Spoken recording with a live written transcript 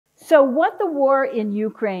So what the war in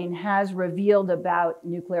Ukraine has revealed about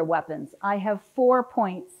nuclear weapons, I have 4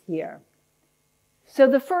 points here. So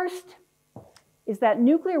the first is that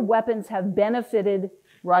nuclear weapons have benefited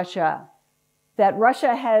Russia, that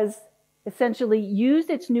Russia has essentially used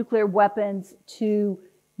its nuclear weapons to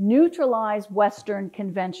neutralize Western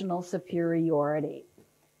conventional superiority.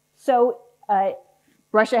 So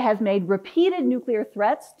Russia has made repeated nuclear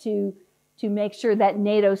threats to make sure that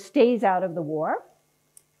NATO stays out of the war.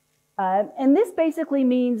 And this basically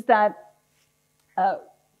means that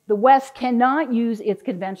the West cannot use its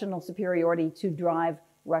conventional superiority to drive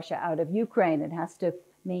Russia out of Ukraine. It has to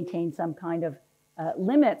maintain some kind of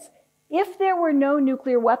limits. If there were no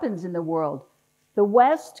nuclear weapons in the world, the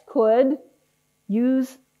West could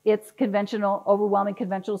use its overwhelming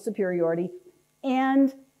conventional superiority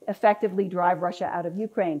and effectively drive Russia out of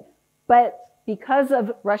Ukraine. But because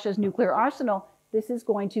of Russia's nuclear arsenal, this is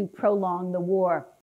going to prolong the war.